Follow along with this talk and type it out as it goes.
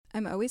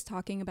I'm always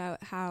talking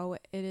about how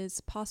it is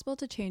possible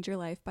to change your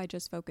life by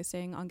just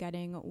focusing on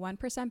getting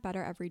 1%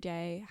 better every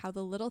day, how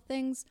the little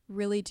things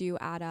really do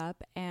add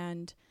up,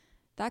 and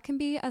that can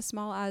be as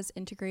small as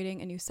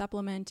integrating a new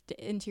supplement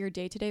into your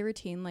day-to-day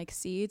routine like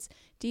Seed's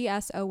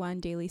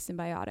DS-01 Daily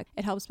Symbiotic.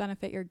 It helps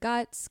benefit your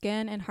gut,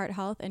 skin, and heart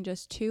health in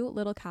just 2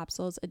 little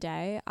capsules a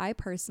day. I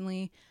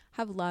personally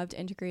have loved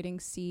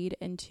integrating Seed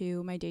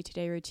into my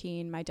day-to-day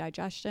routine. My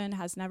digestion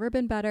has never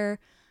been better.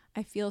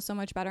 I feel so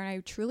much better, and I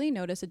truly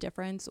notice a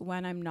difference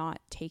when I'm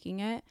not taking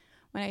it.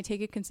 When I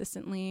take it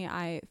consistently,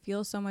 I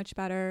feel so much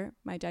better.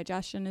 My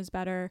digestion is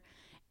better,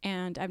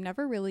 and I've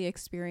never really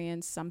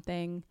experienced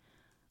something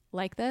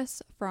like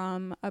this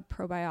from a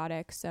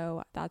probiotic.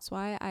 So that's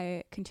why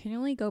I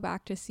continually go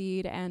back to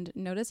Seed and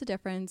notice a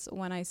difference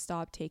when I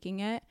stop taking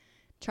it.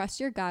 Trust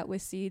your gut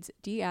with Seed's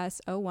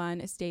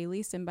DS-01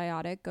 Daily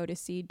Symbiotic. Go to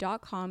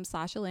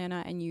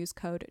seed.com/Alana and use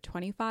code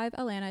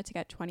 25Alana to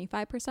get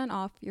 25%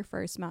 off your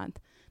first month.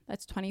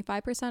 That's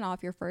 25%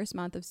 off your first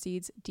month of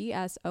Seed's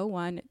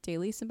DS-01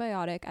 Daily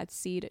Symbiotic at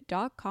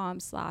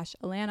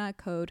seed.com/Alana,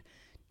 code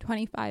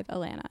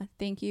 25Alana.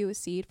 Thank you,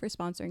 Seed, for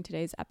sponsoring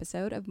today's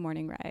episode of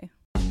Morning Ray.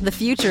 The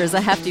future is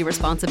a hefty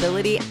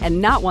responsibility and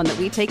not one that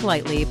we take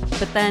lightly.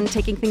 But then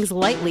taking things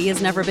lightly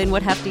has never been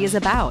what Hefty is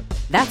about.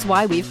 That's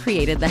why we've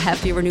created the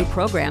Hefty Renew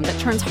program that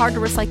turns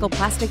hard-to-recycle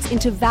plastics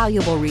into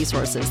valuable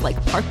resources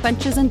like park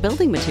benches and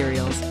building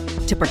materials.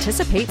 To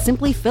participate,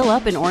 simply fill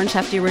up an orange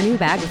Hefty Renew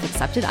bag with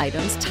accepted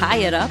items, tie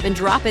it up, and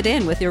drop it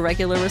in with your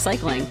regular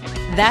recycling.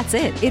 That's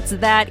it. It's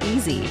that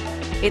easy.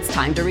 It's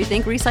time to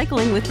rethink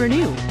recycling with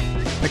Renew.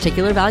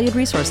 Particular valued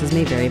resources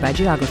may vary by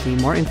geography.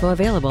 More info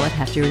available at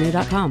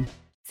heftyrenew.com.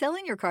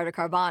 Selling your car to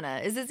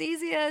Carvana is as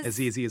easy as... As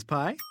easy as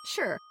pie?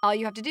 Sure. All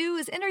you have to do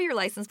is enter your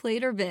license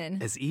plate or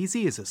VIN. As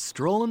easy as a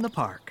stroll in the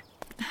park.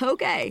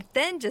 Okay,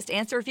 then just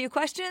answer a few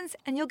questions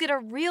and you'll get a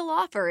real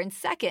offer in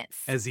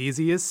seconds. As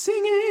easy as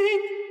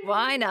singing.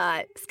 Why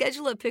not?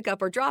 Schedule a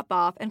pickup or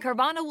drop-off and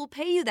Carvana will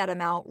pay you that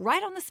amount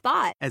right on the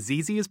spot. As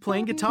easy as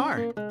playing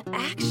guitar.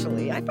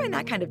 Actually, I find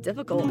that kind of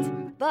difficult.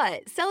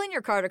 But selling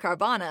your car to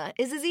Carvana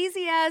is as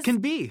easy as... Can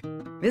be.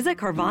 Visit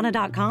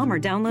Carvana.com or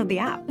download the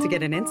app to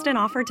get an instant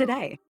offer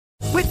today.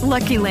 With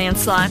Lucky Land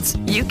Slots,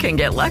 you can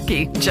get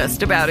lucky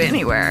just about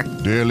anywhere.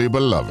 Dearly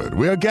beloved,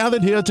 we are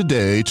gathered here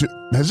today to...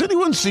 Has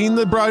anyone seen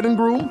the bride and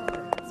groom?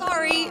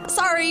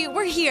 Sorry,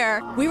 we're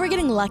here. We were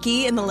getting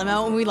lucky in the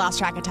limo and we lost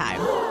track of time.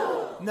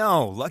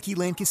 No, Lucky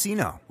Land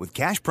Casino, with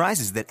cash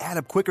prizes that add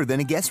up quicker than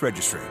a guest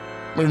registry.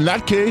 In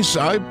that case,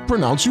 I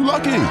pronounce you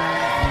lucky.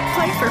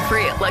 Play for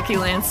free at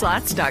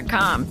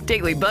LuckyLandSlots.com.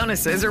 Daily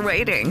bonuses are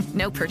waiting.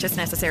 No purchase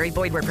necessary.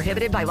 Void where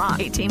prohibited by law.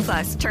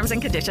 18+. Terms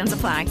and conditions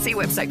apply. See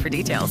website for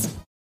details.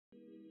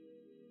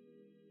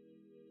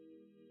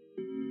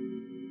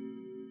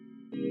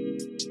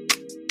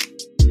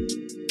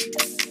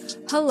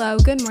 Hello,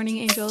 good morning,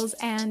 angels,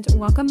 and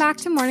welcome back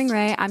to Morning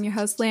Ray. I'm your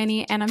host,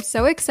 Lanny, and I'm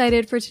so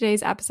excited for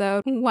today's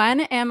episode.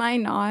 When am I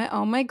not?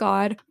 Oh my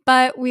God.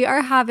 But we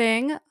are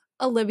having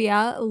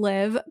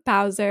Liv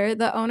Bowser,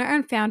 the owner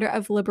and founder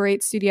of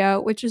Liberate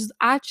Studio, which is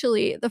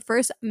actually the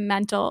first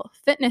mental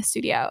fitness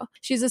studio.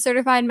 She's a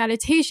certified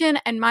meditation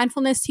and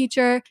mindfulness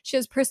teacher. She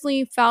has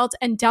personally felt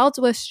and dealt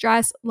with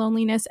stress,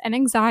 loneliness, and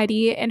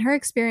anxiety. In her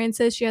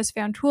experiences, she has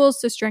found tools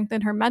to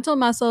strengthen her mental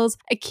muscles,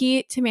 a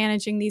key to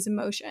managing these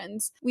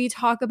emotions. We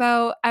talk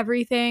about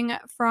everything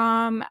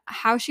from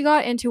how she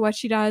got into what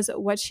she does,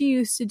 what she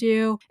used to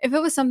do, if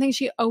it was something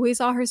she always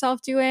saw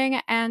herself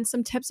doing, and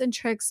some tips and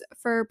tricks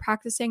for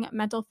practicing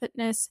mental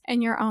fitness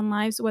in your own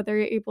lives, whether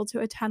you're able to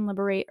attend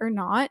Liberate or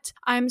not.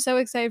 I'm so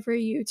excited for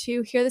you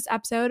to hear this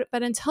episode,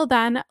 but until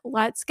then,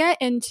 let's get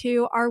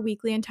into our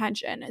weekly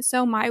intention.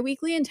 So my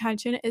weekly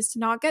intention is to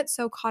not get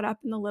so caught up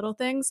in the little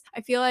things.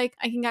 I feel like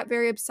I can get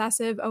very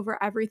obsessive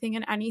over everything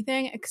and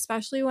anything,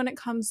 especially when it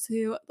comes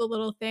to the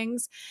little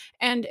things,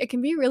 and it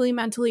can be really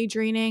mentally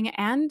draining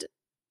and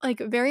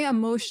very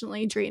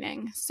emotionally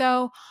draining.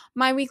 So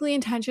my weekly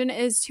intention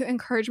is to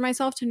encourage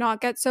myself to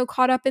not get so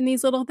caught up in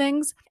these little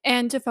things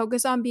and to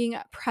focus on being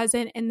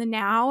present in the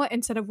now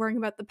instead of worrying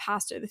about the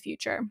past or the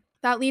future.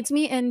 That leads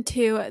me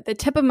into the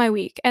tip of my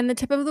week. And the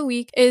tip of the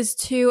week is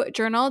to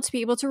journal to be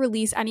able to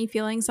release any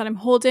feelings that I'm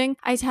holding.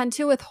 I tend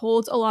to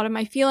withhold a lot of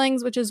my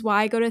feelings, which is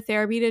why I go to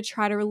therapy to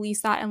try to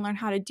release that and learn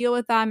how to deal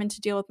with them and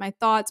to deal with my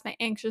thoughts, my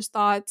anxious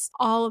thoughts,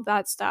 all of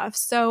that stuff.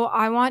 So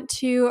I want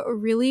to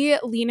really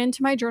lean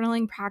into my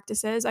journaling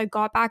practices. I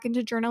got back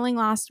into journaling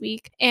last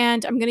week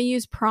and I'm going to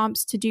use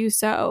prompts to do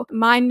so.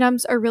 Mind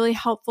dumps are really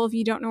helpful if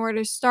you don't know where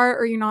to start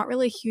or you're not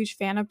really a huge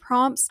fan of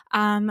prompts.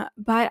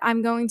 But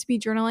I'm going to be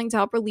journaling to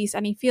help release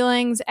any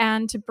feelings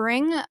and to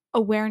bring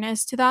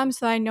awareness to them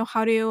so that I know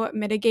how to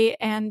mitigate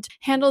and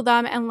handle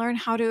them and learn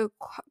how to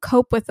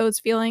cope with those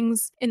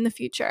feelings in the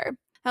future.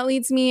 That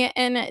leads me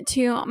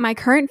into my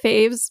current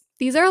faves.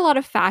 These are a lot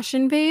of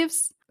fashion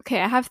faves. Okay,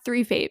 I have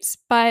 3 faves,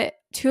 but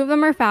 2 of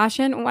them are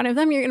fashion. One of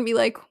them you're going to be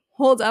like,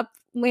 hold up,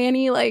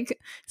 Lanny,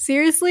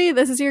 seriously,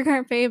 this is your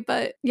current fave?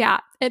 But yeah,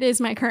 it is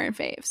my current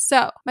fave.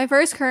 So my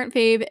first current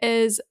fave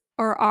is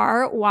or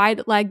are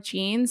wide leg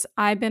jeans.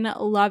 I've been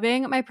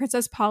loving my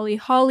Princess Polly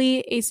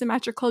Holly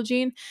asymmetrical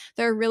jean.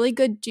 They're a really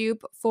good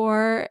dupe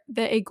for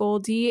the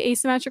Agoldi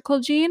asymmetrical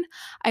jean.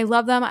 I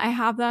love them. I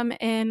have them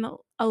in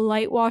a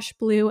light wash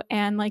blue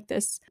and like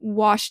this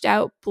washed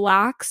out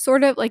black,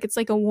 sort of like it's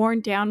like a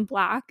worn down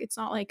black. It's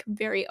not like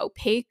very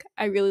opaque.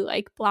 I really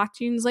like black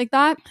jeans like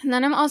that. And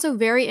then I'm also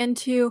very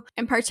into,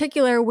 in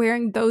particular,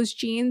 wearing those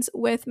jeans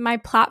with my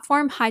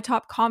platform high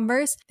top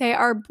Converse. They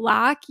are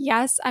black.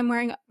 Yes, I'm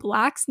wearing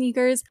black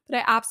sneakers, but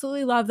I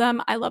absolutely love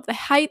them. I love the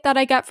height that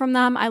I get from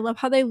them. I love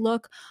how they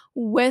look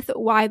with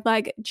wide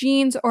leg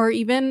jeans or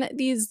even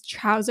these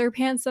trouser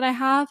pants that I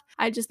have.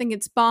 I just think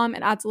it's bomb.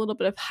 It adds a little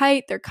bit of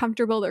height. They're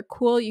comfortable. They're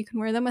cool. You can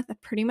wear them with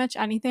pretty much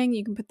anything.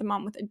 You can put them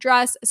on with a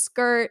dress, a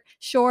skirt,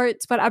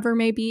 shorts, whatever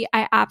may be.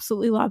 I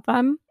absolutely love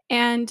them.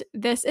 And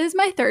this is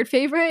my third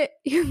favorite.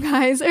 You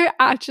guys are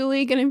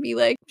actually going to be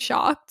like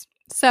shocked.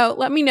 So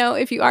let me know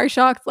if you are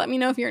shocked. Let me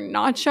know if you're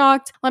not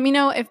shocked. Let me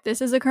know if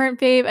this is a current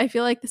fave. I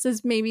feel like this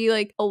is maybe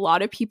like a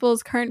lot of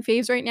people's current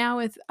faves right now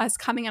with us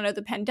coming out of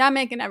the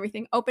pandemic and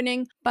everything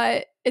opening,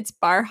 but it's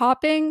bar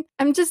hopping.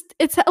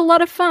 It's a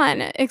lot of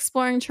fun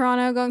exploring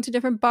Toronto, going to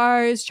different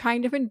bars,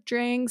 trying different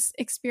drinks,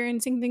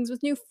 experiencing things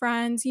with new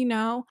friends,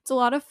 It's a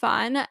lot of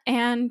fun,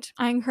 and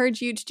I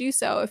encourage you to do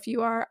so if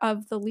you are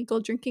of the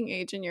legal drinking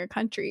age in your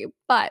country.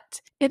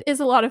 But it is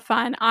a lot of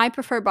fun. I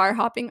prefer bar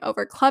hopping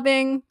over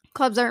clubbing.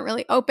 Clubs aren't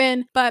really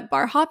open, but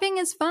bar hopping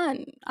is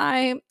fun.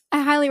 I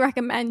highly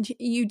recommend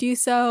you do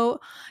so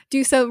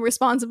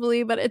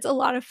responsibly, but it's a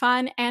lot of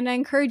fun. And I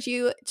encourage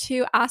you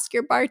to ask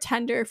your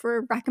bartender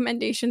for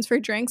recommendations for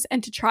drinks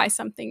and to try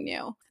something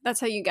new. That's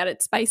how you get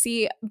it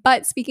spicy.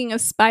 But speaking of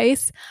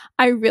spice,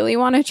 I really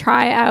want to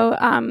try out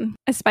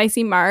a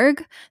spicy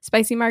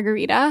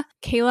margarita.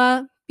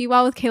 Kayla, Be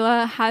Well with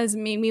Kayla has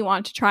made me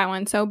want to try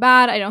one so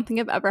bad. I don't think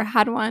I've ever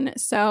had one.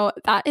 So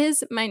that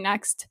is my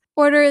next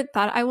order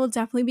that I will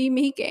definitely be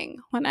making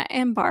when I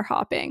am bar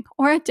hopping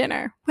or at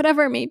dinner,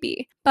 whatever it may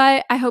be.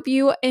 But I hope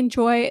you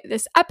enjoy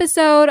this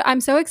episode. I'm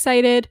so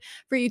excited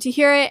for you to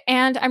hear it,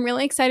 and I'm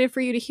really excited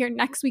for you to hear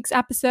next week's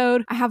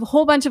episode. I have a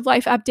whole bunch of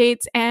life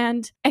updates,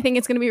 and I think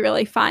it's going to be a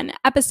really fun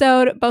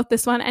episode, both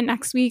this one and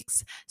next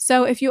week's.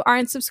 So if you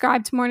aren't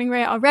subscribed to Morning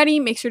Ray already,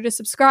 make sure to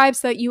subscribe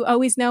so that you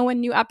always know when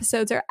new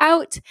episodes are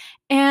out,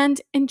 and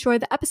enjoy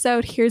the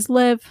episode. Here's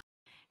Liv.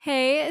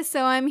 Hey,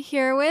 so I'm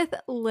here with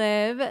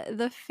Liv,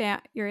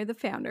 you're the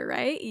founder,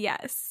 right?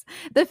 Yes.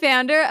 The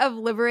founder of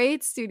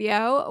Liberate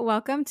Studio.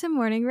 Welcome to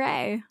Morning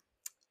Ray.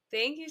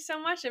 Thank you so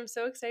much. I'm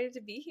so excited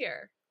to be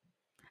here.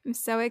 I'm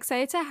so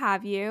excited to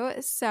have you.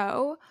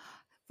 So,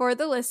 for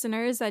the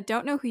listeners that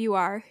don't know who you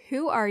are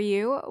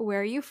you,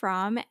 where are you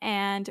from,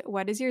 and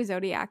what is your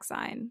zodiac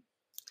sign?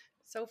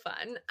 So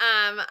fun.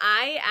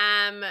 I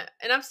am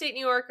an upstate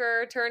New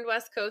Yorker turned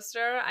West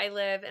Coaster. I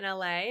live in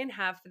LA and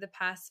have for the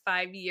past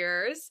 5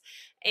 years.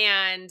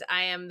 And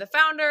I am the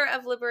founder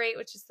of Liberate,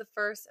 which is the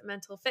first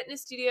mental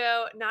fitness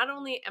studio. Not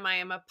only am I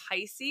a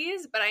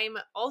Pisces, but I am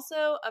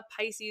also a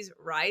Pisces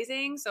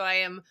rising. So I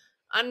am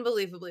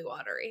unbelievably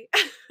watery.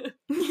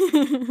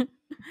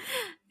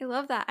 I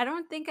love that. I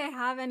don't think I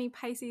have any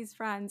Pisces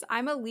friends.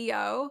 I'm a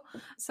Leo,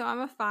 so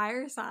I'm a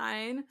fire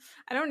sign.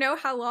 I don't know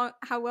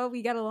how well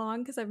we get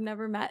along because I've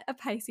never met a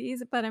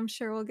Pisces, but I'm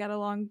sure we'll get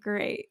along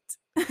great.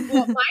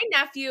 Well, my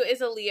nephew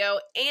is a Leo,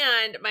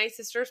 and my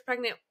sister's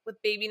pregnant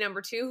with baby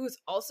number 2, who's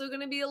also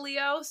going to be a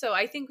Leo. So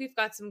I think we've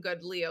got some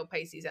good Leo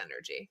Pisces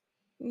energy.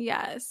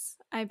 Yes,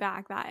 I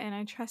back that, and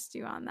I trust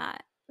you on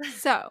that.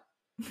 So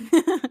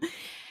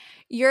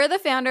you're the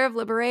founder of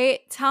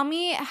Liberate. Tell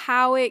me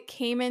how it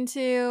came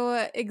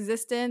into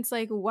existence.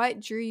 Like, what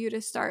drew you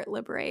to start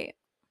Liberate?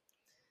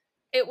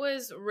 It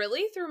was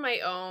really through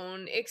my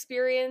own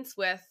experience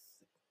with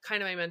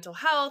kind of my mental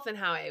health and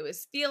how I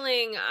was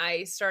feeling.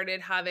 I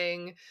started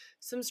having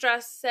some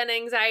stress and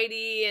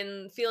anxiety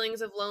and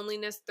feelings of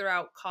loneliness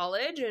throughout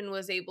college and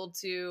was able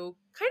to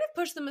kind of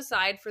push them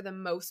aside for the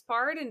most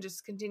part and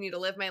just continue to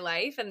live my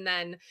life. And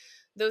then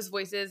those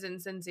voices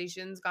and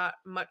sensations got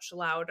much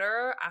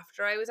louder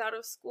after I was out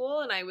of school,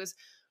 and I was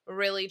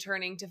really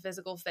turning to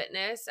physical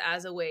fitness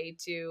as a way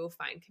to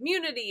find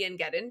community and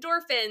get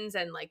endorphins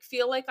and like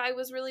feel like I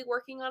was really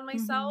working on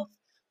myself.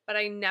 But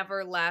I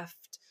never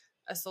left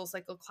a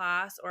SoulCycle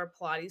class or a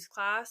Pilates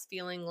class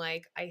feeling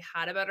like I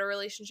had a better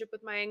relationship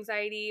with my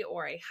anxiety,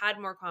 or I had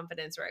more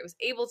confidence, or I was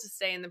able to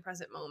stay in the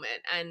present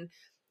moment. And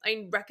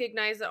I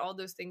recognized that all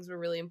those things were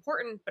really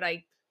important, but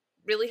I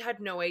really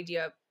had no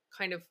idea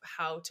kind of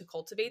how to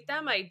cultivate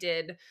them. I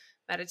did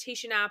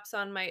meditation apps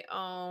on my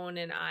own,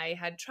 and I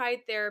had tried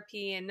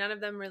therapy, and none of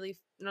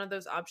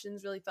those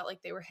options really felt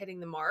like they were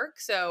hitting the mark.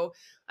 So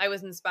I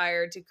was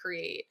inspired to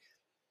create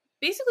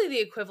basically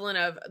the equivalent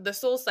of the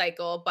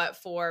SoulCycle, but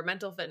for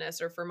mental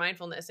fitness or for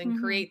mindfulness,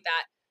 and create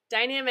that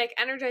dynamic,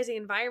 energizing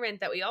environment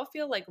that we all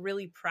feel like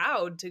really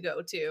proud to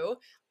go to,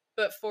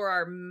 but for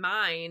our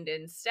mind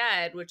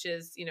instead, which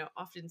is,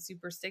 often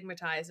super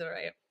stigmatized, or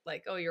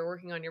like, oh, you're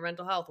working on your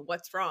mental health,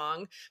 what's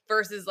wrong?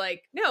 Versus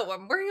like, no,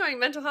 I'm working on your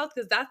mental health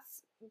because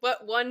that's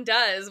what one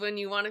does when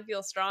you want to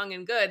feel strong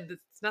and good. There's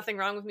nothing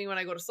wrong with me when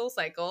I go to Soul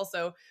Cycle,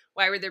 so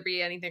why would there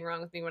be anything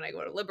wrong with me when I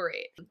go to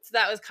Liberate? So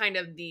that was kind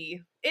of the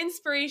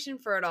inspiration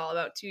for it all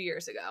about 2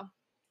 years ago.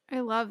 I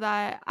love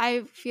that.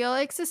 I feel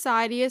like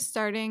society is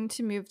starting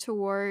to move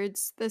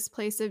towards this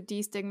place of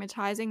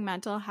destigmatizing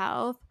mental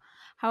health.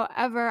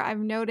 However, I've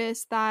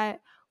noticed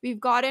that we've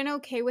gotten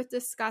okay with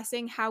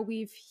discussing how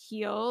we've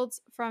healed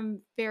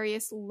from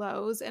various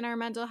lows in our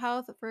mental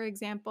health. For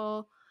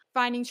example,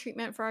 finding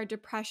treatment for our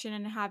depression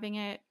and having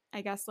it,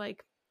 I guess,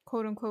 like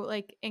quote unquote,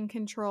 like in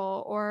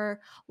control, or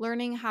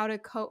learning how to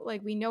cope.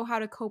 Like we know how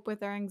to cope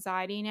with our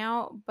anxiety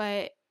now,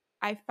 but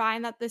I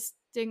find that this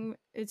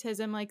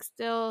stigmatism like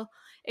still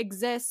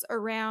exists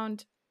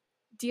around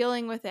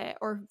dealing with it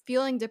or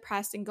feeling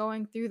depressed and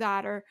going through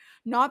that, or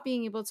not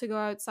being able to go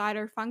outside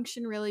or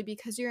function really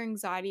because your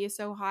anxiety is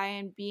so high,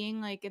 and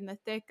being like in the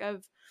thick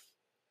of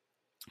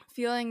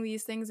feeling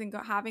these things and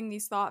having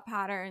these thought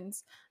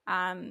patterns.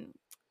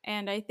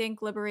 And I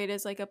think Liberate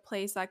is like a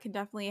place that can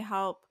definitely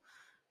help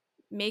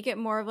make it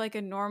more of like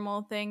a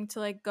normal thing to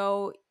like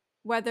go,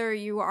 whether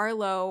you are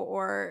low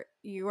or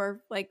you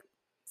are like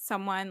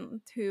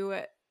someone who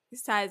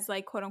says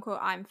like quote unquote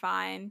I'm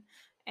fine,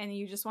 and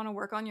you just want to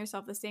work on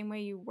yourself the same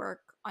way you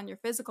work on your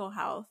physical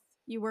health,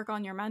 you work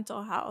on your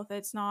mental health.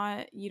 It's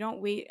not, you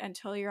don't wait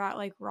until you're at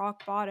like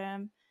rock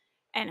bottom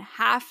and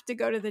have to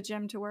go to the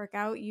gym to work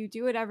out. You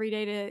do it every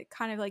day to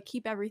kind of like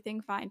keep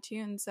everything fine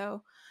tuned.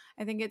 So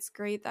I think it's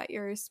great that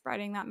you're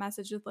spreading that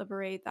message with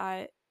Liberate,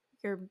 that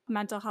your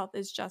mental health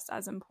is just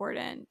as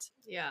important.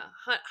 Yeah,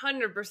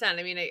 100%.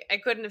 I mean, I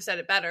couldn't have said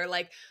it better.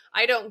 Like,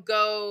 I don't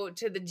go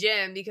to the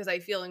gym because I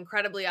feel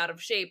incredibly out of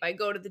shape. I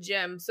go to the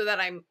gym so that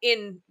I'm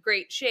in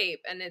great shape.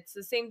 And it's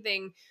the same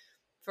thing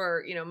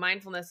for, you know,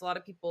 mindfulness. A lot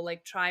of people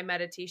like try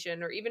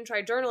meditation or even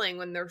try journaling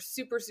when they're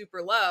super,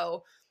 super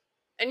low.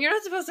 And you're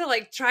not supposed to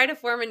like try to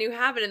form a new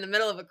habit in the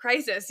middle of a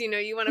crisis. You know,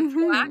 you want to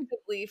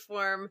proactively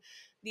form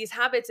these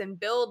habits and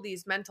build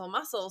these mental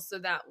muscles so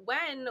that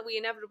when we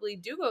inevitably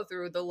do go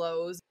through the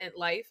lows in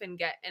life and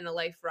get in a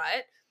life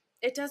rut,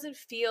 it doesn't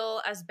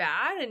feel as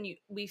bad. And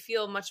we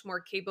feel much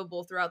more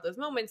capable throughout those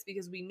moments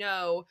because we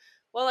know,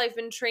 well, I've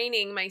been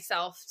training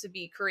myself to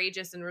be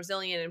courageous and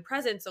resilient and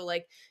present. So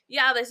like,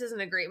 yeah, this isn't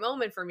a great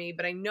moment for me,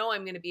 but I know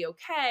I'm going to be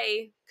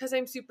okay because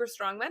I'm super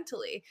strong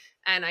mentally.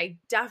 And I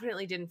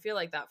definitely didn't feel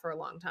like that for a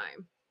long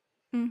time.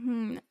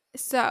 Mm-hmm.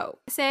 So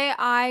say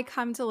I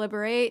come to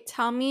Liberate,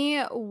 tell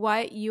me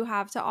what you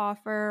have to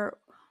offer.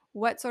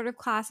 What sort of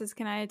classes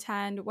can I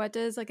attend? What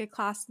does like a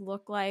class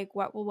look like?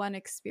 What will one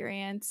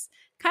experience?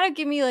 Kind of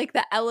give me like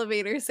the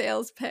elevator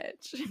sales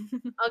pitch.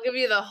 I'll give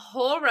you the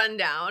whole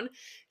rundown.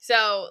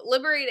 So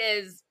Liberate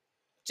is,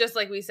 just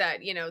like we said,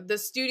 you know, the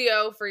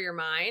studio for your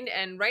mind.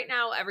 And right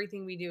now,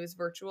 everything we do is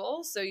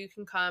virtual. So you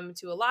can come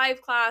to a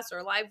live class or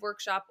a live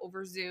workshop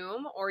over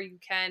Zoom, or you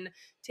can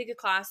take a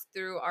class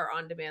through our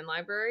on-demand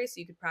library. So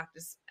you could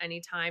practice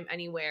anytime,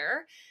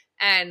 anywhere.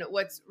 And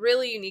what's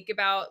really unique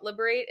about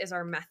Liberate is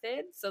our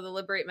method. So the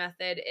Liberate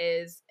method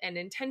is an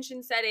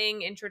intention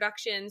setting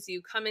introduction. So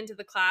you come into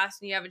the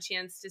class and you have a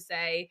chance to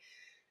say,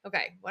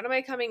 okay, what am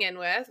I coming in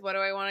with? What do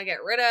I want to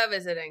get rid of?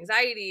 Is it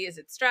anxiety? Is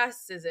it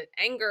stress? Is it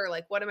anger?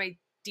 Like, what am I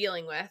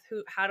dealing with?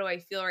 How do I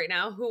feel right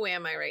now? Who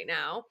am I right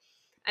now?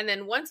 And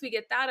then once we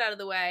get that out of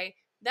the way,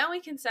 then we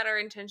can set our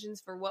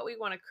intentions for what we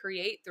want to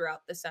create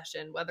throughout the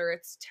session, whether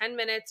it's 10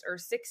 minutes or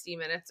 60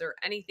 minutes or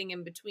anything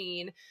in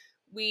between.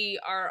 We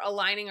are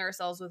aligning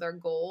ourselves with our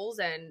goals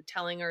and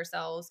telling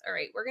ourselves, all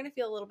right, we're going to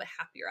feel a little bit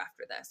happier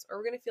after this, or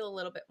we're going to feel a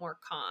little bit more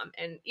calm.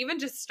 And even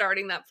just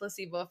starting that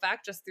placebo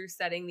effect just through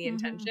setting the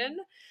intention.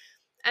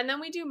 And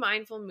then we do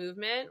mindful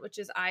movement, which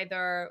is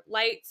either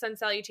light sun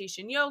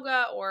salutation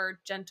yoga or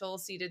gentle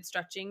seated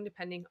stretching,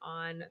 depending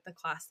on the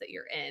class that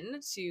you're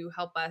in, to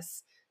help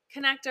us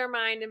connect our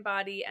mind and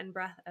body and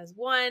breath as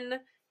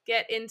one,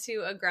 get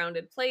into a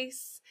grounded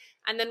place.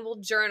 And then we'll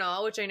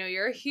journal, which I know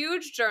you're a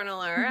huge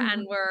journaler,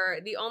 and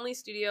we're the only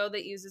studio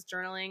that uses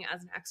journaling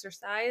as an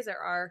exercise. There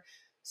are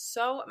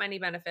so many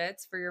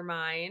benefits for your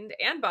mind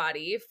and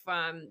body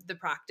from the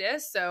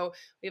practice. So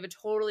we have a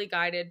totally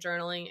guided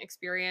journaling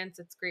experience.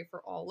 It's great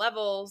for all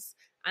levels.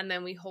 And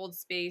then we hold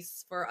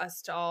space for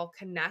us to all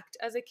connect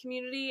as a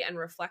community and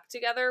reflect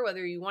together,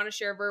 whether you want to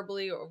share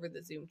verbally or over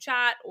the Zoom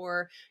chat,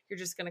 or you're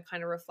just going to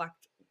kind of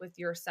reflect with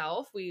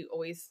yourself. We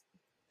always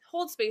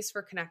hold space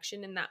for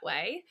connection in that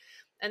way.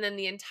 And then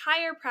the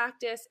entire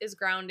practice is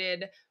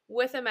grounded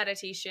with a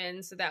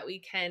meditation so that we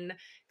can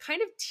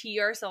kind of tee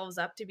ourselves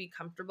up to be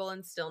comfortable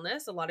in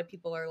stillness. A lot of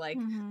people are like,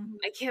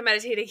 I can't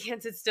meditate, I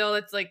can't sit still.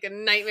 It's like a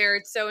nightmare.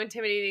 It's so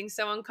intimidating,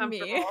 so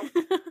uncomfortable.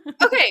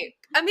 Okay,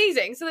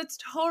 amazing. So that's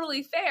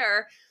totally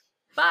fair.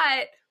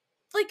 But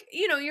like,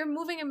 you know, you're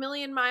moving a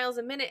million miles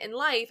a minute in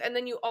life, and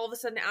then you all of a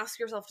sudden ask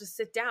yourself to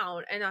sit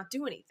down and not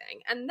do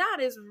anything. And that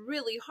is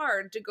really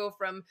hard to go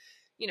from,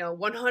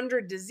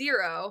 100 to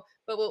 0.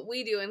 But what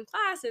we do in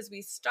class is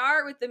we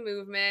start with the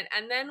movement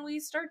and then we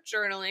start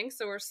journaling.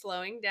 So we're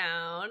slowing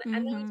down and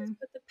then we just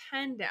put the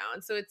pen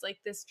down. So it's like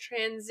this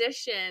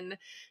transition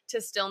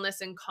to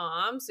stillness and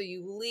calm. So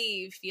you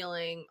leave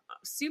feeling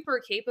super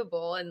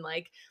capable, and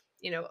like,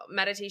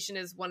 meditation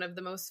is one of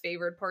the most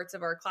favored parts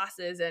of our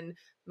classes. And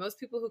most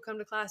people who come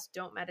to class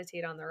don't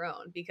meditate on their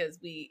own because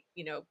we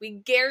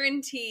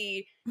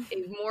guarantee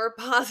a more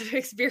positive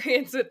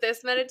experience with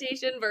this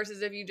meditation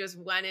versus if you just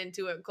went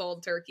into it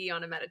cold turkey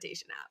on a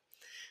meditation app.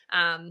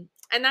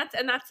 And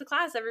that's the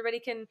class.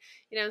 Everybody can,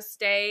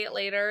 stay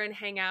later and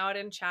hang out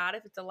and chat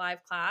if it's a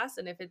live class,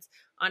 and if it's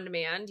on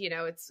demand,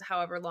 it's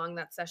however long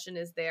that session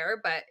is there.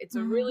 But it's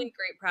a really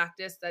great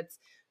practice that's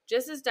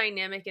just as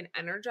dynamic and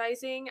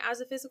energizing as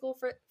a physical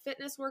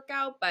fitness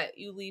workout, but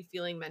you leave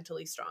feeling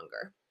mentally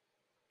stronger.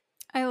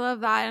 I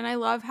love that. And I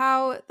love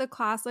how the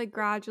class like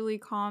gradually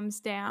calms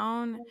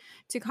down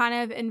to kind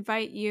of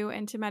invite you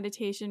into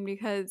meditation,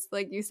 because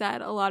like you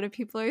said, a lot of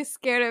people are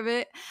scared of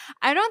it.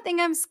 I don't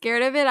think I'm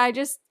scared of it.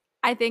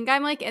 I think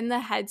I'm like in the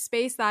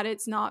headspace that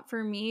it's not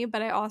for me,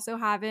 but I also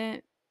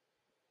haven't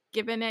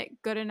given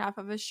it good enough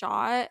of a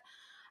shot.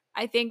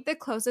 I think the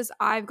closest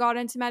I've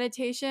gotten to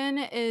meditation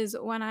is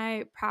when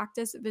I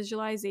practice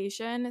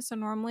visualization. So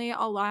normally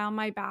I'll lie on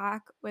my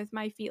back with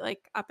my feet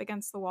like up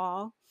against the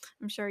wall.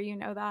 I'm sure you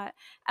know that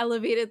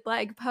elevated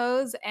leg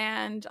pose,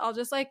 and I'll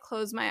just like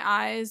close my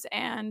eyes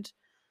and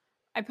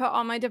I put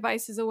all my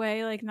devices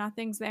away like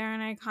nothing's there,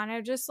 and I kind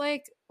of just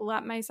like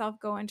let myself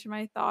go into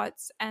my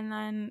thoughts, and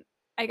then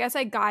I guess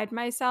I guide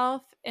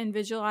myself in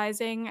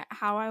visualizing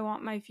how I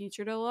want my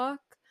future to look.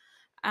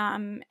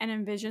 And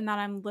envision that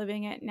I'm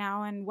living it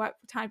now and what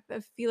type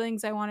of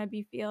feelings I want to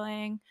be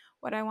feeling,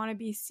 what I want to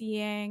be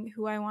seeing,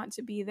 who I want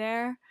to be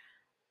there.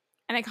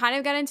 And I kind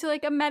of get into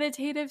like a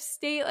meditative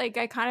state. Like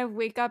I kind of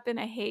wake up in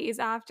a haze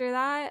after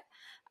that.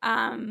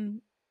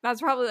 That's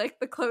probably like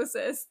the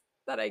closest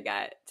that I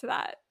get to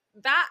that.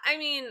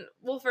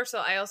 Well, first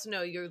of all, I also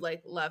know you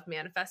like love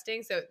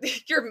manifesting. So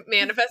you're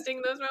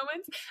manifesting those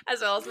moments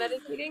as well as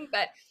meditating.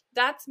 But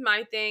that's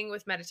my thing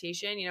with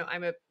meditation.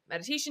 I'm a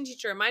meditation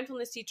teacher, a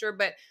mindfulness teacher,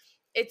 but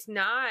it's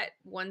not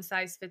one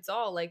size fits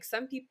all. Like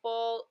some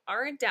people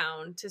aren't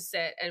down to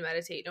sit and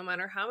meditate no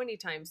matter how many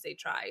times they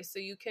try. So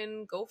you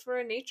can go for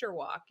a nature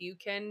walk, you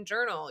can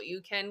journal,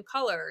 you can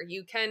color,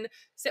 you can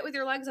sit with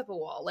your legs up a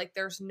wall. Like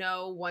there's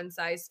no one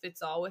size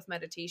fits all with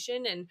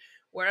meditation, and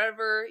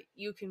wherever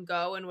you can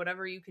go and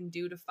whatever you can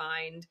do to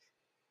find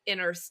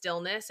inner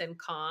stillness and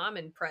calm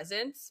and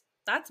presence,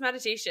 that's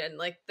meditation.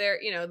 Like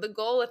the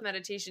goal with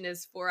meditation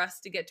is for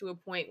us to get to a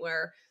point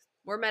where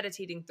we're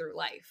meditating through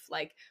life.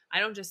 Like I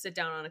don't just sit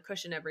down on a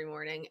cushion every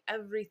morning.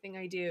 Everything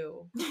I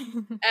do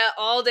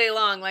all day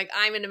long, like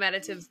I'm in a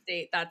meditative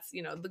state. That's,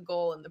 the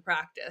goal and the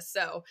practice.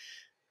 So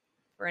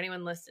for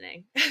anyone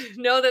listening,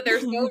 know that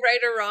there's no right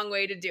or wrong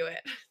way to do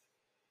it.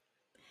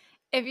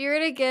 If you were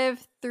to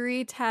give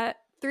three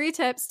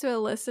tips to a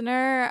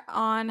listener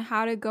on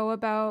how to go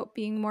about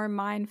being more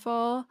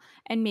mindful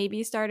and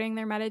maybe starting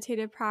their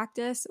meditative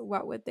practice,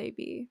 what would they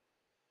be?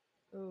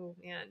 Oh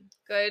man,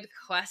 good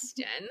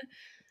question.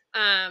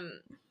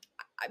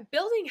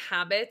 Building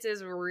habits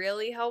is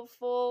really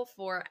helpful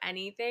for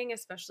anything,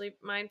 especially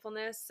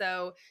mindfulness.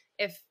 So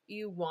if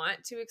you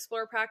want to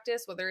explore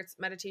practice, whether it's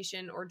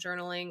meditation or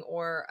journaling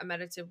or a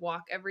meditative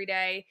walk every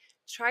day,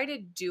 try to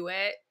do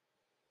it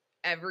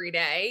every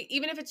day,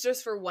 even if it's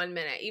just for 1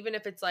 minute, even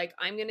if it's like,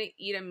 I'm going to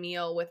eat a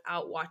meal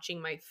without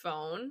watching my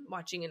phone,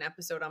 watching an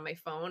episode on my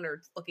phone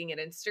or looking at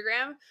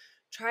Instagram.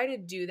 Try to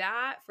do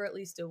that for at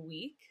least a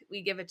week.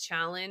 We give a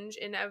challenge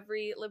in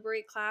every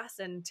Liberate class,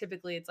 and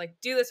typically it's like,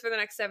 do this for the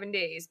next 7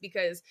 days,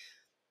 because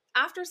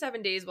after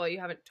 7 days, while you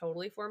haven't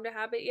totally formed a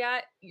habit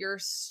yet, you're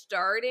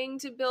starting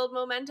to build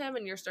momentum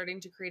and you're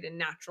starting to create a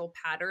natural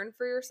pattern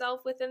for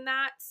yourself within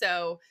that.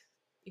 So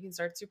you can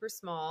start super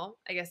small,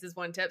 I guess is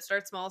one tip.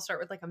 Start small, start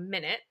with like a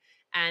minute.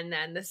 And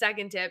then the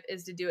second tip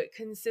is to do it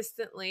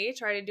consistently.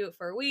 Try to do it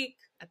for a week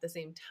at the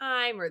same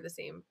time or the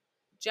same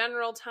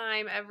general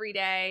time every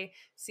day.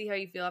 See how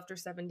you feel after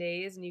 7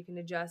 days, and you can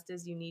adjust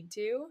as you need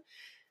to.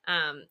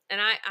 And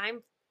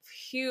I'm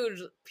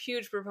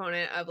huge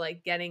proponent of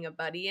like getting a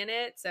buddy in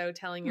it. So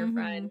telling your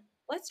friend,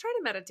 let's try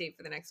to meditate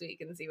for the next week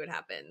and see what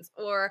happens.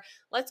 Or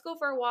let's go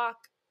for a walk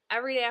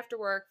every day after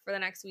work for the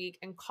next week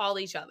and call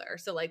each other.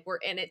 So like we're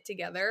in it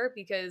together,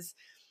 because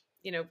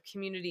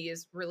community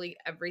is really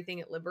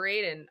everything at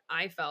Liberate. And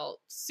I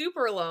felt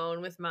super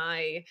alone with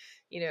my,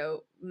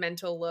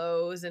 mental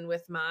lows and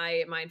with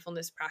my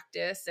mindfulness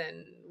practice,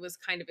 and was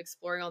kind of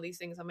exploring all these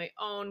things on my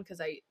own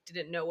because I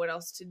didn't know what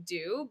else to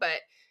do.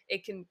 But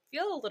it can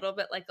feel a little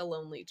bit like a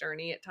lonely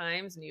journey at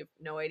times, and you have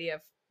no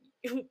idea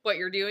if what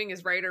you're doing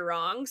is right or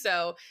wrong.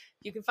 So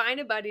if you can find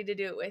a buddy to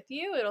do it with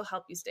you, it'll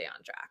help you stay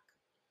on track.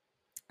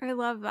 I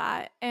love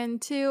that.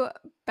 And to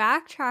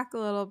backtrack a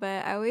little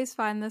bit, I always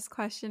find this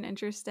question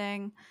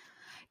interesting.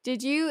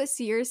 Did you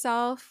see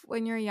yourself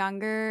when you're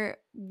younger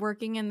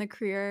working in the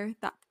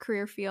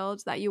career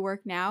field that you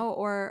work now?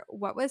 Or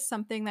what was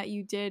something that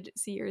you did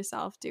see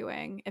yourself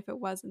doing if it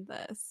wasn't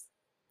this?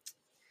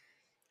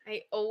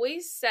 I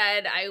always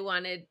said I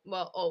wanted,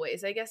 well,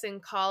 always, I guess in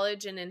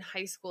college and in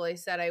high school, I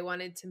said I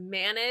wanted to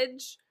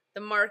manage the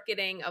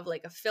marketing of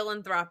like a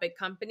philanthropic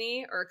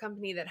company or a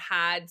company that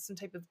had some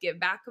type of give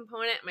back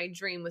component. My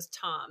dream was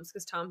Tom's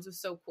because Tom's was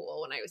so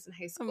cool when I was in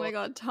high Oh school. my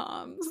God,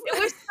 Tom's. It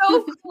was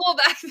so cool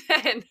back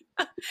then.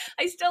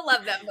 I still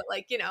love them, but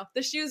like,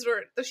 the shoes were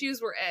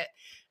it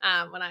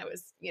when I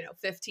was,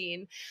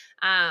 15.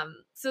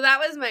 So that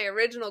was my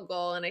original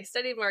goal. And I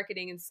studied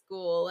marketing in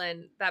school,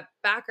 and that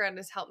background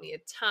has helped me a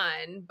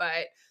ton.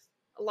 But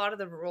a lot of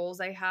the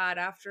roles I had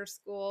after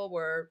school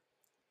were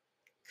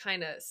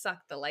kind of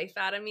sucked the life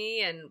out of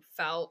me and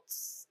felt,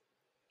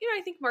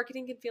 I think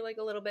marketing can feel like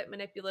a little bit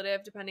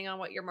manipulative depending on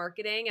what you're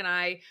marketing. And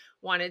I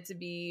wanted to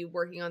be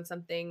working on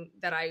something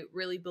that I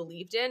really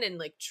believed in and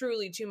like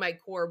truly to my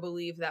core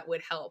believe that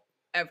would help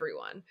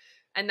everyone.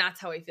 And that's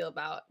how I feel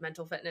about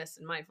mental fitness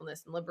and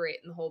mindfulness and Liberate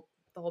and the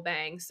whole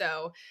bang.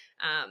 So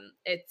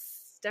it's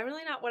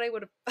definitely not what I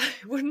would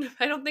have.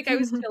 I don't think I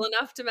was chill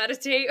enough to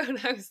meditate when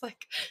I was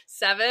like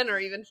 7 or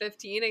even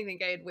 15. I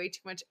think I had way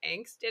too much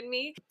angst in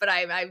me, but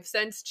I've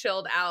since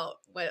chilled out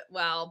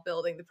while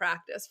building the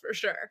practice for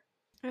sure.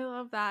 I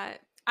love that.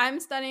 I'm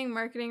studying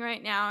marketing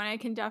right now, and I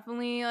can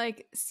definitely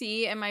like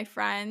see in my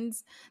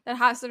friends that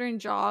have certain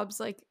jobs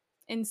like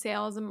in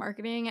sales and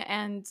marketing,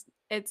 and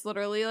it's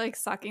literally like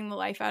sucking the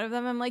life out of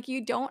them. I'm like,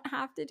 you don't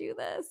have to do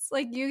this.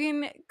 Like, you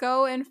can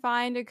go and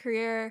find a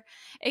career.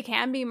 It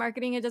can be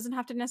marketing. It doesn't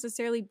have to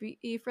necessarily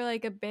be for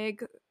like a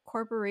big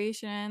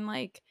corporation.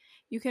 Like,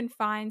 you can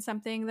find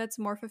something that's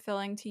more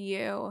fulfilling to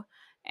you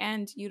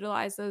and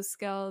utilize those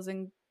skills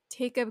and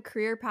take a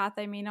career path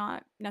that may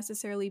not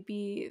necessarily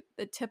be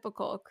the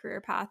typical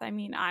career path. I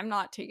mean, I'm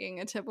not taking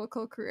a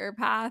typical career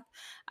path.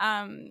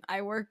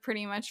 I work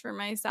pretty much for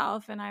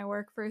myself, and I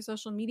work for a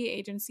social media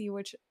agency,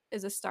 which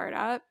is a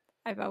startup.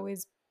 I've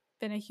always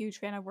been a huge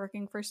fan of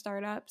working for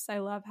startups. I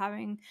love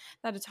having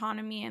that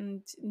autonomy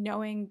and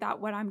knowing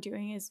that what I'm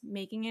doing is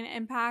making an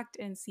impact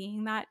and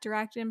seeing that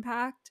direct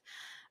impact.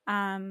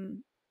 How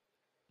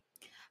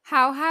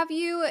have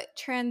you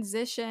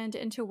transitioned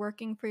into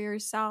working for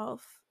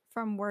yourself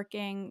from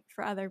working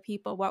for other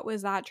people? What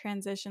was that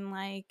transition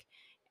like?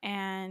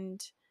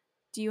 And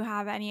do you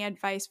have any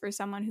advice for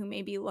someone who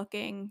may be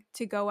looking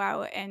to go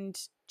out and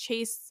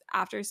chase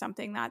after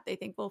something that they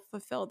think will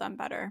fulfill them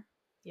better?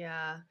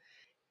 Yeah.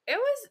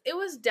 It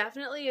was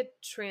definitely a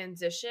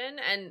transition.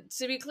 And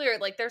to be clear,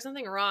 like there's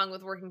nothing wrong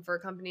with working for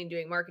a company and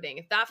doing marketing.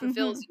 If that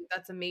fulfills you,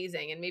 that's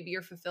amazing. And maybe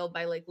you're fulfilled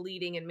by like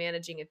leading and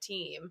managing a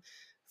team.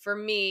 For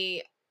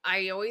me,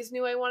 I always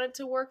knew I wanted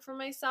to work for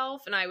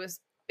myself, and I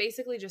was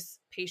basically just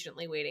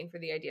patiently waiting for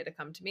the idea to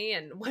come to me.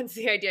 And once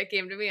the idea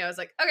came to me, I was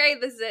like, okay,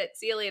 this is it.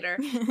 See you later.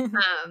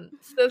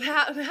 So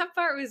that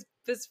part was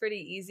pretty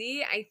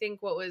easy. I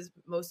think what was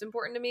most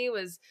important to me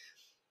was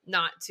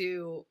not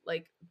to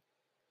like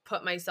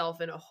put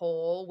myself in a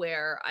hole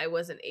where I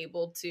wasn't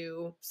able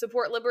to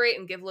support Liberate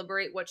and give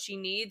Liberate what she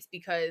needs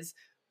because,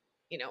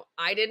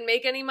 I didn't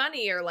make any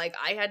money, or like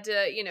I had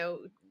to,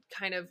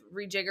 kind of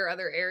rejigger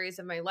other areas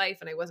of my life,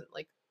 and I wasn't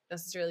like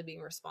necessarily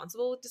being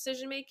responsible with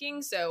decision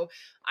making. So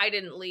I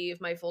didn't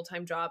leave my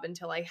full-time job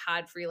until I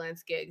had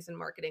freelance gigs and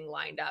marketing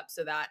lined up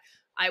so that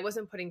I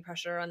wasn't putting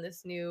pressure on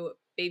this new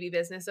baby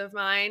business of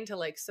mine to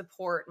like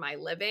support my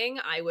living.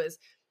 I was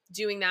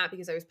doing that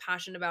because I was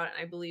passionate about it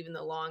and I believe in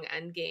the long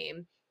end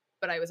game.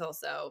 But I was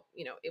also,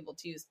 able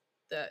to use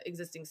the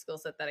existing skill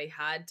set that I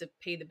had to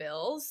pay the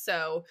bills.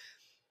 So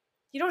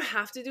you don't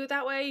have to do it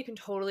that way. You can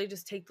totally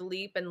just take the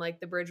leap and like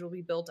the bridge will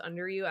be built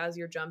under you as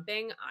you're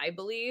jumping, I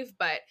believe.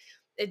 But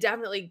it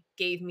definitely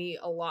gave me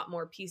a lot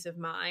more peace of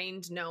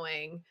mind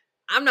knowing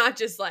I'm not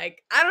just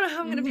like, I don't know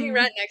how I'm going to pay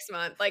rent next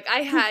month. Like I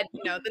had,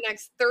 the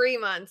next 3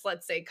 months,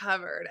 let's say,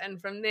 covered.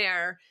 And from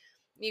there,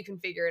 you can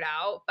figure it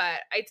out. But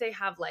I'd say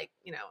have like,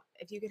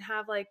 if you could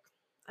have like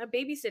a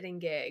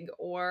babysitting gig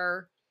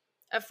or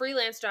a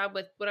freelance job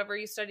with whatever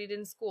you studied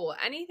in school,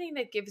 anything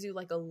that gives you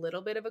like a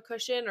little bit of a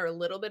cushion or a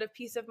little bit of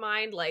peace of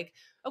mind, like,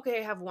 okay,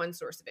 I have one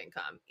source of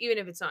income, even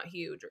if it's not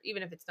huge or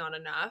even if it's not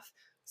enough,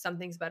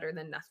 something's better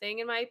than nothing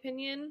in my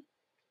opinion.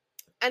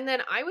 And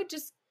then I would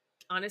just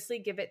honestly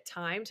give it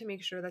time to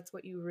make sure that's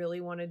what you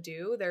really want to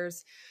do.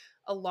 There's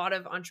a lot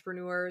of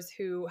entrepreneurs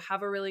who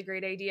have a really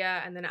great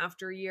idea and then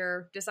after a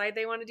year decide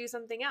they want to do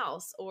something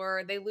else,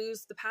 or they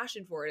lose the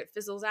passion for it. It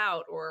fizzles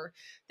out, or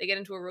they get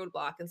into a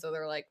roadblock. And so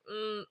they're like,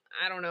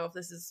 I don't know if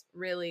this is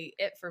really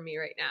it for me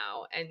right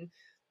now. And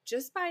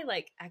just by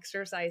like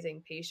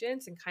exercising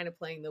patience and kind of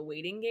playing the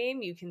waiting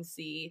game, you can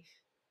see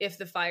if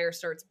the fire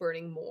starts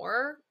burning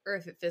more or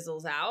if it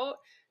fizzles out.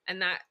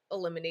 And that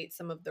eliminates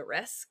some of the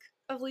risk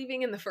of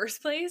leaving in the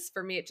first place.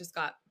 For me, it just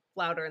got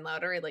louder and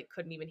louder. I like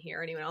couldn't even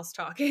hear anyone else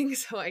talking.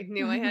 So I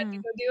knew I had to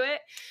go do it.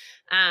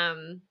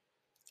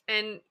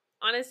 And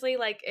honestly,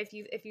 like if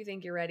you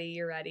think you're ready,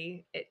 you're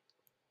ready.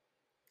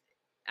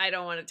 I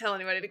don't want to tell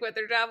anybody to quit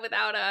their job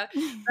without a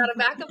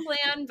backup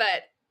plan,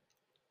 but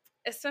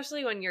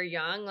especially when you're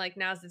young, like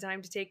now's the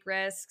time to take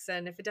risks.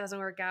 And if it doesn't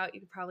work out, you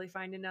could probably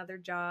find another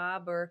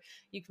job or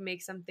you can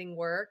make something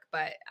work.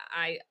 But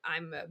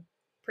I'm a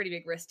pretty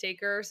big risk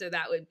taker. So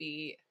that would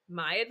be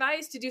my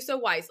advice, to do so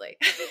wisely.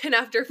 And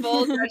after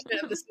full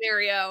judgment of the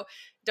scenario,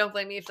 don't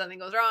blame me if something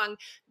goes wrong.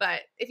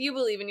 But if you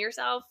believe in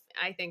yourself,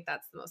 I think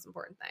that's the most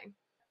important thing.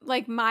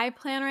 Like my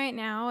plan right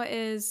now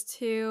is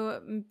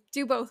to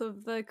do both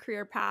of the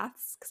career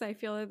paths because I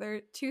feel like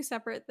they're two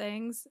separate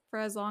things for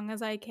as long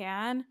as I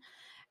can.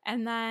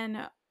 And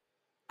then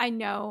I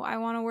know I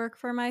want to work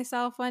for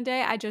myself one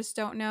day. I just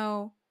don't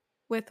know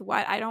with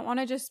what. I don't want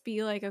to just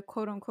be like a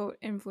quote unquote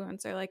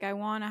influencer. Like I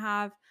want to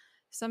have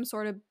some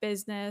sort of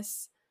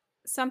business,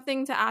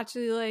 something to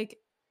actually like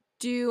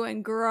do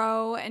and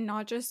grow and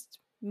not just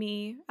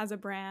me as a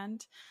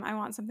brand. I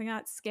want something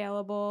that's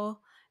scalable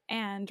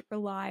and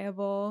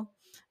reliable.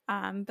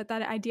 But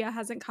that idea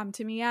hasn't come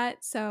to me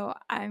yet. So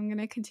I'm going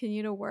to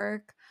continue to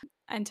work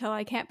until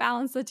I can't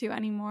balance the two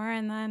anymore.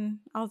 And then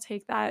I'll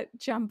take that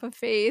jump of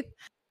faith.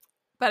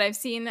 But I've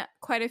seen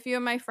quite a few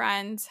of my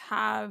friends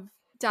have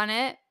done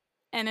it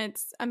and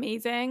it's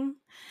amazing.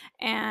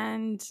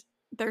 And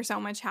they're so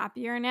much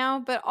happier now.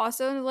 But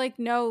also like,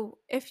 no,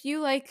 if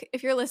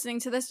you're listening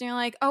to this and you're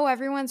like, oh,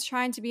 everyone's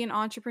trying to be an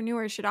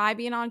entrepreneur. Should I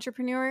be an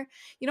entrepreneur?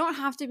 You don't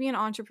have to be an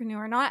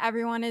entrepreneur. Not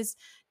everyone is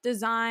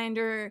designed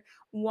or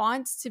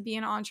wants to be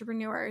an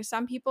entrepreneur.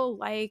 Some people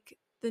like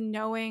the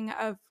knowing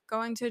of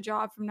going to a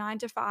job from 9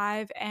 to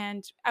 5,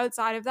 and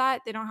outside of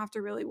that they don't have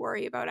to really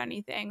worry about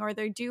anything, or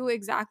they do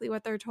exactly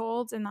what they're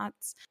told and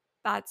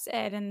that's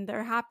it, and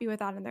they're happy with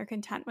that and they're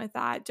content with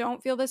that.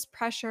 Don't feel this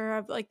pressure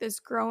of like this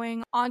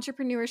growing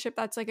entrepreneurship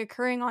that's like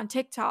occurring on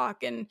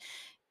TikTok and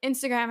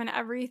Instagram and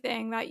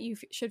everything, that you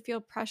should feel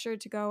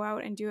pressured to go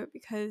out and do it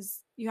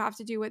because you have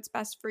to do what's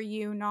best for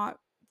you, not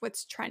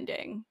what's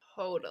trending.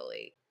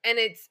 Totally. And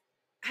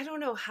I don't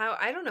know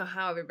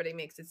how everybody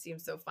makes it seem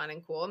so fun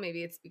and cool.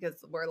 Maybe it's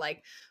because we're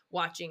like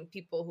watching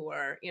people who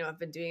are, have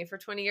been doing it for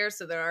 20 years,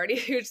 so they're already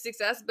a huge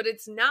success, but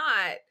it's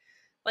not.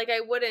 Like,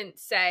 I wouldn't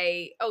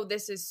say, oh,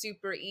 this is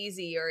super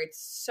easy or it's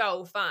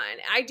so fun.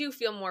 I do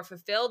feel more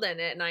fulfilled in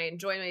it and I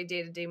enjoy my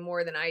day-to-day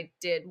more than I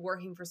did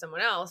working for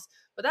someone else.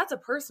 But that's a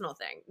personal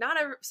thing.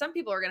 Some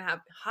people are going to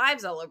have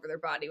hives all over their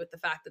body with the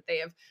fact that they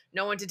have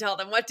no one to tell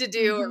them what to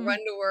do or when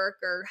to work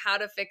or how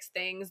to fix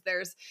things.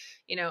 There's,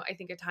 I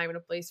think a time and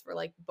a place for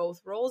like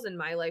both roles in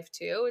my life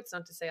too. It's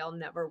not to say I'll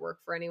never work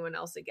for anyone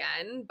else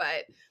again,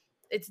 but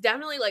it's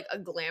definitely like a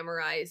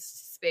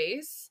glamorized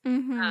space.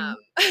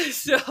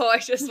 So I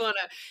just want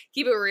to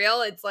keep it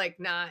real. It's like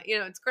not,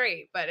 it's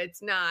great, but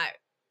it's not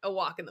a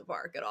walk in the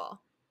park at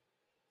all.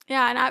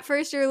 Yeah. And at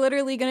first you're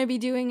literally going to be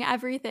doing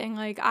everything.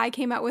 Like I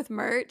came out with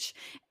merch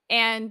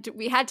and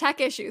we had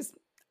tech issues.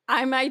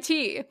 I'm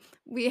IT.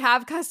 We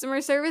have customer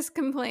service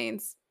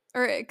complaints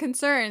or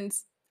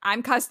concerns.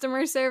 I'm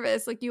customer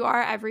service. Like you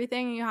are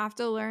everything. You have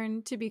to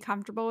learn to be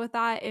comfortable with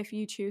that if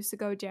you choose to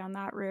go down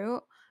that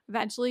route.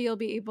 Eventually, you'll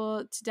be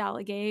able to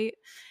delegate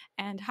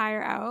and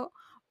hire out,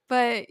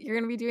 but you're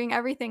going to be doing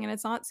everything and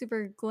it's not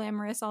super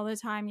glamorous all the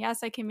time.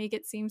 Yes, I can make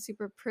it seem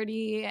super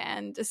pretty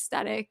and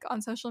aesthetic on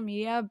social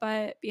media,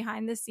 but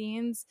behind the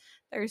scenes,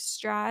 there's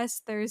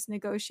stress, there's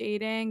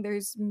negotiating,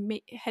 there's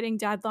hitting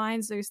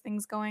deadlines, there's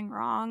things going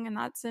wrong, and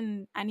that's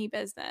in any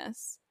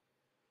business.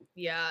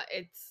 Yeah,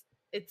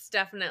 it's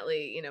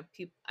definitely,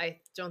 I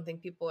don't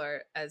think people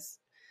are as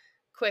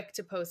quick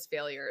to post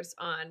failures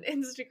on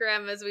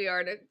Instagram as we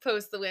are to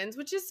post the wins,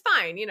 which is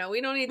fine.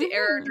 We don't need to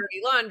air our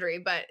dirty laundry,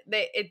 but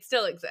it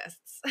still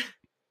exists.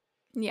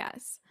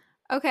 Yes.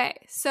 Okay.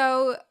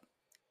 So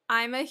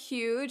I'm a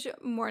huge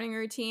morning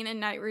routine and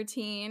night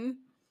routine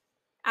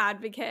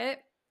advocate.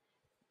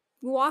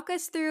 Walk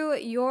us through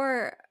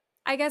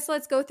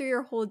let's go through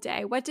your whole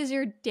day. What does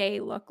your day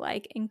look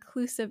like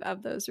inclusive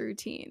of those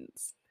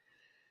routines?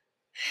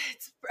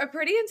 It's a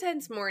pretty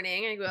intense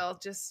morning. I will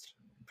just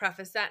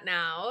preface that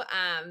now.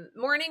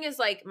 Morning is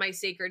like my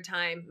sacred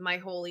time, my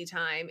holy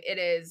time. It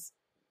is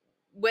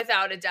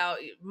without a doubt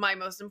my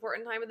most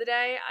important time of the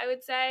day, I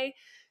would say.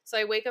 So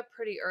I wake up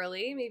pretty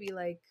early, maybe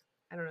like,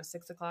 I don't know,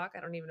 6 o'clock.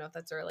 I don't even know if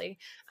that's early.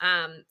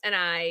 And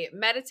I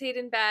meditate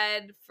in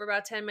bed for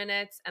about 10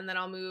 minutes, and then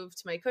I'll move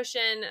to my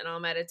cushion and I'll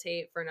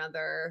meditate for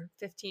another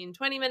 15,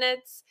 20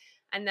 minutes.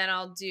 And then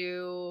I'll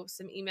do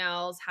some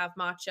emails, have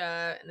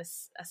matcha and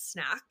a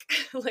snack,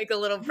 like a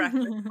little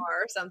breakfast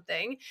bar or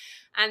something.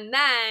 And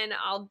then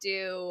I'll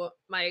do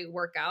my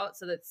workout.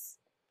 So that's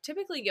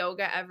typically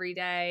yoga every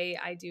day.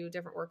 I do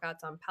different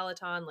workouts on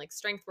Peloton, like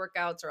strength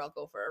workouts, or I'll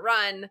go for a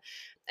run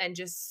and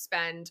just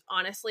spend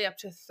honestly up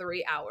to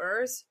 3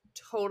 hours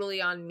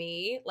totally on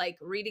me, like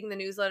reading the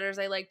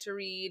newsletters I like to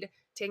read,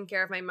 taking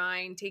care of my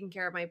mind, taking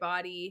care of my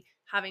body,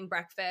 having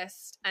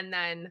breakfast, and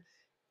then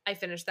I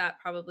finish that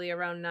probably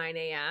around 9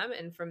 a.m.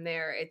 And from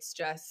there, it's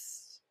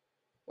just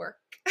work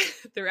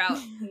throughout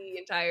the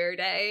entire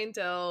day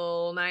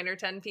until 9 or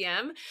 10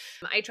 p.m.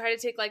 I try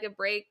to take like a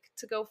break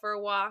to go for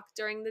a walk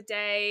during the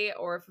day,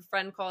 or if a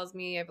friend calls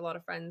me, I have a lot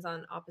of friends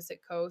on opposite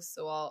coasts,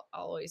 so I'll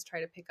always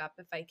try to pick up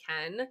if I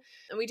can.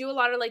 And we do a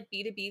lot of like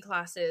B2B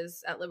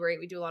classes at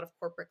Liberate. We do a lot of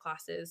corporate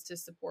classes to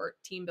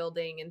support team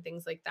building and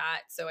things like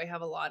that. So I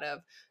have a lot of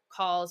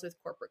calls with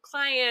corporate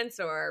clients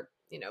or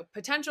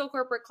potential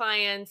corporate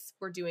clients.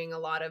 We're doing a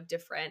lot of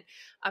different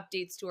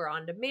updates to our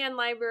on-demand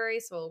library,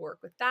 so we'll work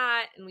with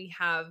that. And we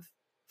have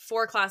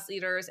 4 class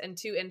leaders and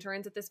 2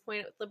 interns at this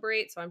point with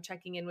Liberate, so I'm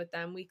checking in with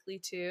them weekly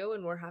too,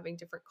 and we're having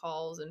different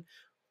calls and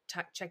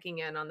checking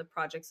in on the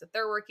projects that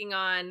they're working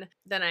on.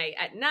 Then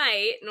at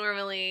night,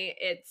 normally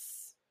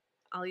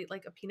I'll eat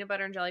like a peanut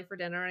butter and jelly for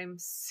dinner. I'm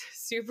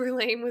super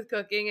lame with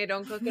cooking. I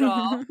don't cook at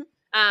all.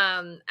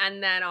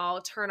 And then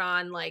I'll turn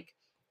on like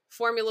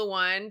Formula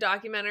One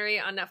documentary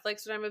on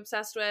Netflix that I'm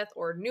obsessed with,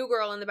 or New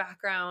Girl in the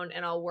background,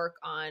 and I'll work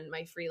on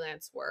my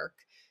freelance work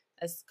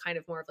as kind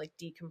of more of like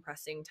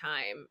decompressing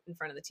time in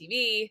front of the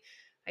TV.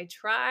 I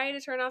try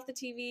to turn off the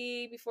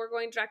TV before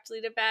going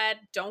directly to bed.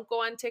 Don't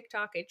go on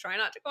TikTok. I try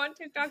not to go on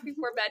TikTok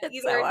before bed It's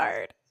either. so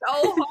hard.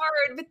 So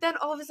hard. But then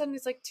all of a sudden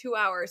it's like 2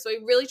 hours. So I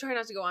really try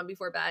not to go on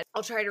before bed.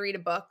 I'll try to read a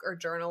book or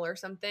journal or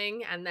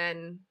something, and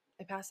then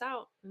I pass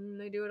out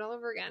and I do it all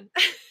over again.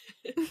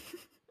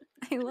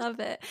 I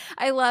love it.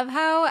 I love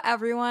how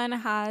everyone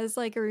has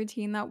like a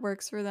routine that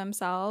works for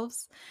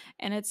themselves.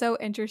 And it's so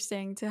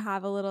interesting to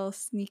have a little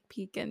sneak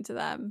peek into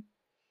them.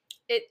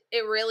 It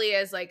really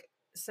is. Like,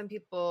 some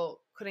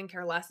people couldn't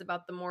care less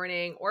about the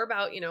morning or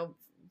about,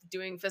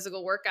 doing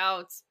physical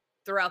workouts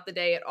throughout the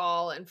day at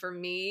all. And for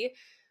me,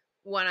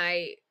 when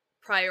I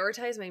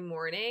prioritize my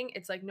morning,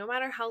 it's like no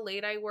matter how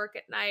late I work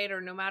at night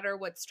or no matter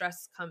what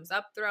stress comes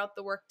up throughout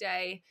the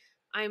workday,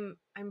 I'm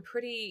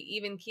pretty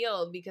even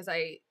keeled because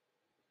I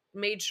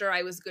made sure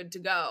I was good to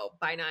go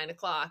by 9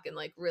 o'clock and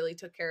like really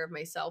took care of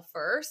myself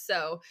first.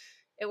 So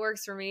it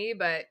works for me,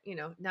 but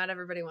not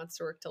everybody wants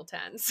to work till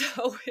 10.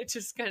 So it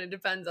just kind of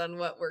depends on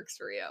what works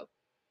for you.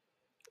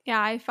 Yeah,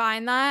 I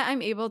find that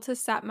I'm able to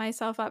set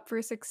myself up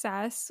for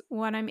success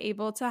when I'm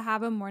able to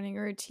have a morning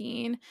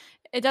routine.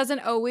 It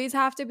doesn't always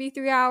have to be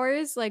 3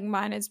 hours. Like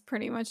mine is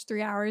pretty much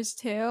 3 hours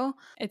too.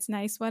 It's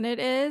nice when it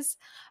is,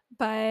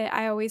 but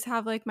I always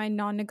have like my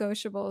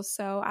non-negotiables.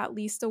 So at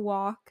least a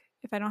walk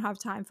if I don't have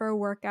time for a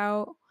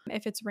workout.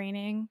 If it's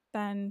raining,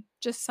 then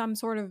just some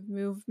sort of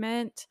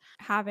movement,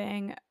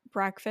 having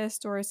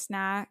breakfast or a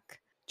snack.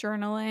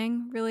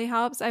 Journaling really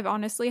helps. I've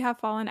honestly have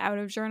fallen out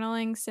of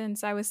journaling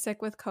since I was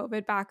sick with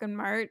COVID back in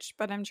March,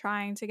 but I'm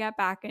trying to get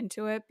back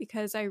into it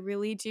because I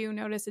really do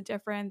notice a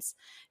difference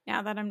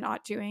now that I'm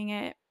not doing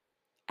it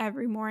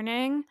every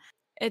morning.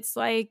 It's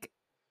like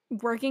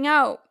working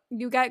out.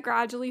 You get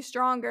gradually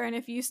stronger, and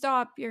if you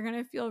stop, you're going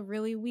to feel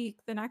really weak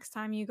the next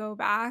time you go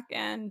back.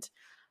 And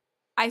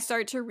I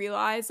start to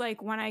realize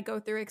like when I go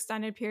through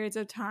extended periods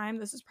of time,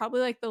 this is probably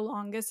like the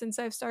longest since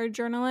I've started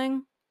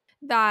journaling,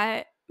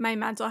 that my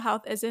mental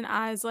health isn't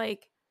as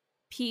like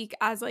peak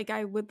as like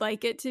I would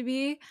like it to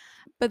be,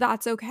 but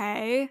that's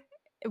okay.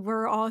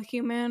 We're all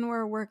human, we're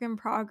a work in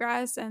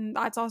progress, and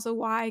that's also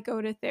why I go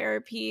to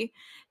therapy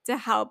to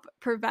help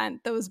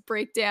prevent those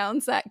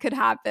breakdowns that could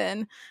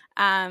happen.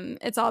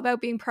 It's all about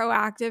being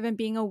proactive and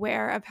being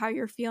aware of how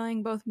you're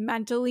feeling both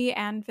mentally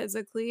and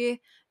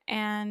physically.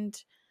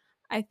 And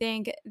I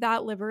think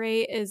that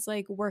Liberate is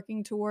like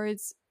working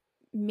towards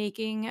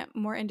making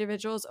more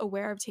individuals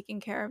aware of taking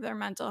care of their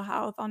mental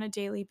health on a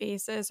daily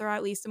basis or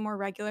at least a more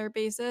regular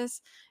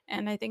basis.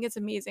 And I think it's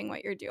amazing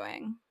what you're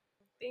doing.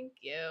 Thank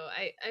you.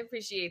 I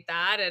appreciate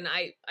that. And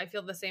I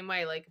feel the same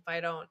way. Like if I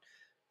don't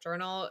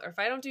journal or if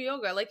I don't do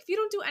yoga, like if you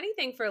don't do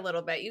anything for a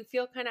little bit, you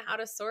feel kind of out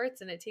of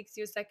sorts and it takes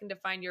you a second to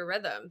find your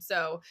rhythm.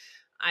 So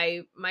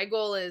my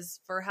goal is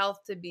for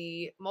health to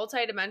be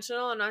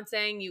multidimensional. I'm not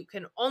saying you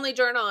can only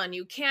journal and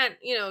you can't,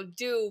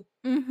 do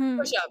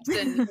push-ups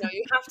and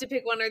you have to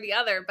pick one or the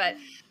other. But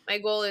my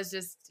goal is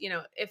just,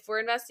 if we're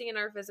investing in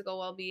our physical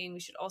well-being, we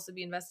should also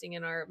be investing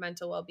in our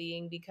mental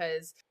well-being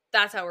because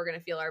that's how we're going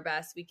to feel our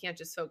best. We can't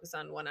just focus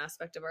on one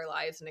aspect of our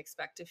lives and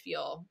expect to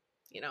feel,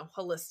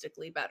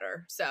 holistically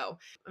better. So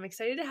I'm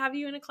excited to have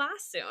you in a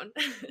class soon.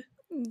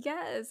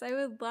 Yes, I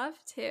would love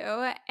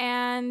to.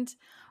 And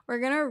we're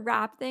going to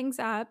wrap things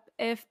up.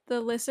 If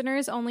the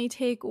listeners only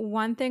take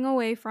one thing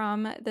away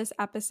from this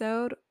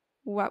episode,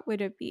 what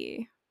would it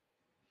be?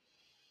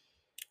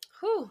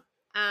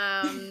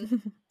 I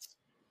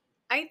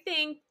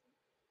think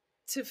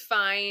to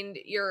find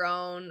your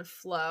own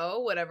flow,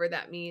 whatever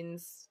that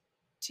means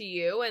to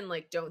you, and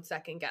like don't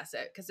second guess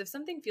it. Because if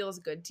something feels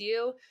good to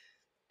you,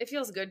 it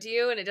feels good to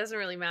you, and it doesn't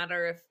really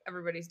matter if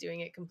everybody's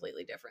doing it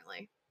completely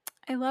differently.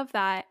 I love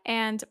that.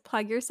 And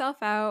plug yourself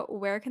out.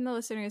 Where can the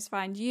listeners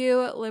find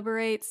you,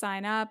 Liberate,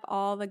 sign up,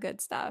 all the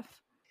good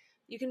stuff?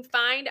 You can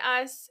find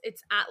us.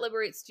 It's at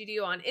Liberate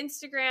Studio on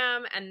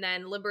Instagram and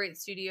then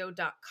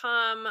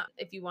liberatestudio.com.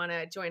 If you want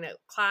to join a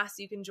class,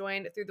 you can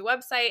join through the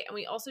website. And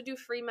we also do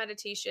free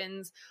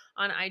meditations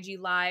on IG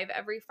Live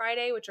every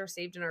Friday, which are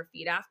saved in our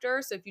feed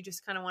after. So if you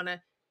just kind of want to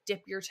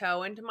dip your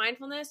toe into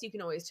mindfulness, you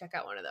can always check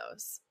out one of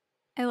those.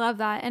 I love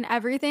that. And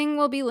everything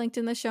will be linked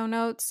in the show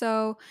notes.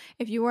 So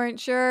if you weren't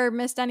sure or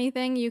missed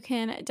anything, you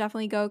can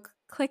definitely go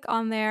click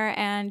on there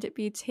and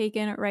be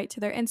taken right to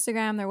their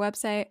Instagram, their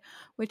website,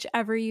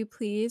 whichever you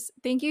please.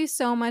 Thank you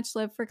so much,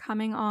 Liv, for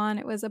coming on.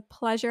 It was a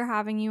pleasure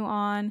having you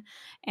on,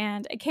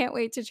 and I can't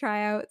wait to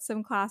try out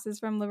some classes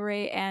from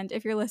Liberate. And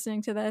if you're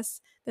listening to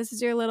this, this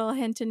is your little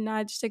hint and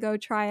nudge to go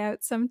try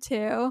out some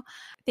too.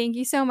 Thank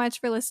you so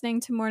much for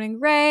listening to Morning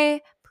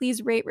Ray.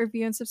 Please rate,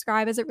 review, and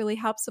subscribe as it really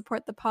helps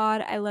support the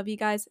pod. I love you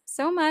guys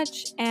so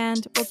much,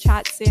 and we'll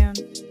chat soon.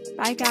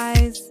 Bye,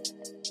 guys.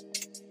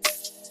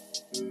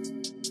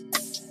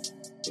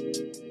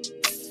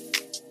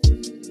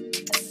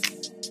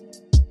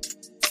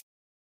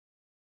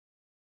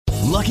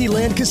 Lucky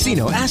Land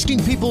Casino,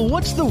 asking people,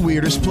 what's the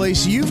weirdest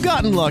place you've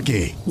gotten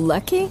lucky?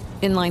 Lucky?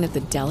 In line at the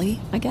deli,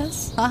 I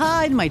guess?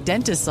 Aha, in my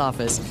dentist's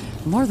office.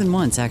 More than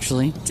once,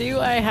 actually. Do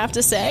I have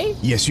to say?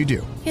 Yes, you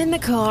do. In the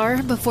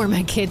car before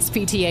my kids'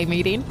 PTA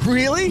meeting.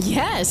 Really?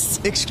 Yes.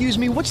 Excuse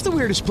me, what's the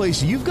weirdest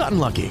place you've gotten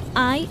lucky?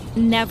 I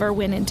never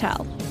win and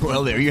tell.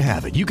 Well, there you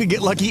have it. You can get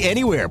lucky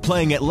anywhere,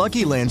 playing at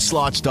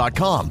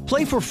LuckyLandSlots.com.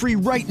 Play for free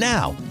right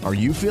now. Are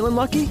you feeling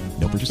lucky?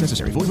 No purchase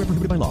necessary. Void where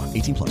prohibited by law.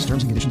 18+.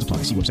 Terms and conditions apply.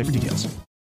 See website for details.